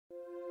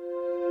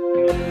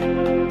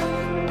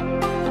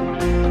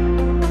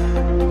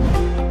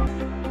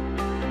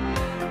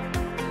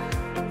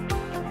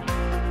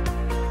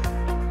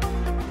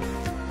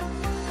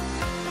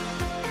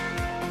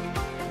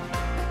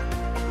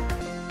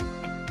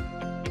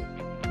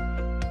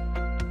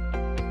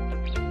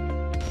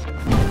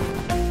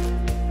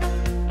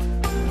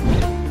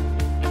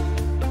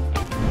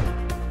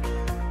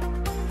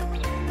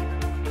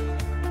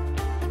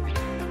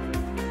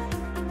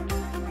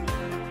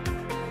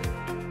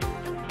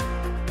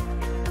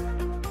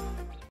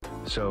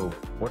So,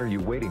 what are you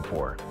waiting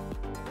for?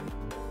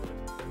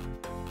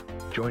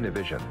 Join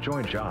Evision,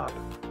 join job.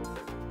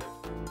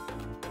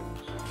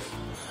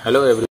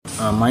 Hello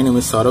everyone, my name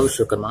is Saurav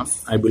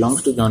I belong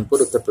to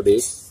Jaunpur, Uttar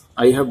Pradesh.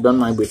 I have done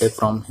my Btech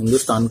from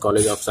Hindustan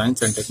College of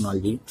Science and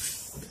Technology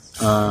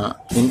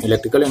in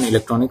Electrical and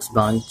Electronics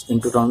branch in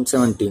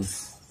 2017.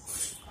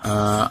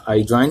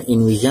 I joined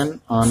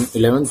Evision on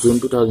 11th June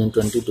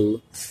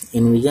 2022.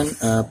 Evision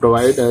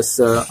provides us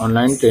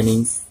online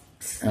training.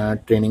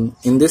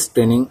 In this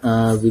training,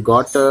 we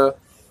got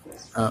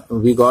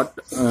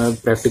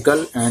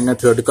practical and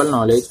theoretical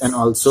knowledge, and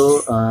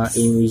also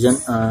Evision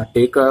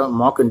take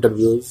mock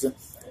interviews.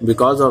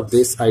 Because of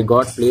this, I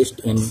got placed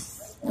in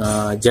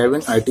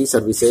Javin IT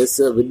services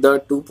with the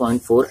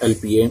 2.4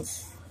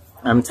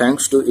 LPA.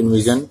 Thanks to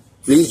Evision.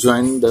 Please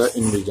join the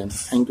Evision.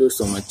 Thank you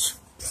so much.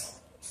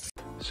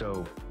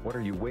 So, what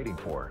are you waiting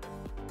for?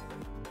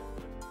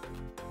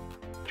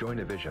 Join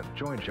Evision,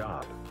 join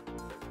job.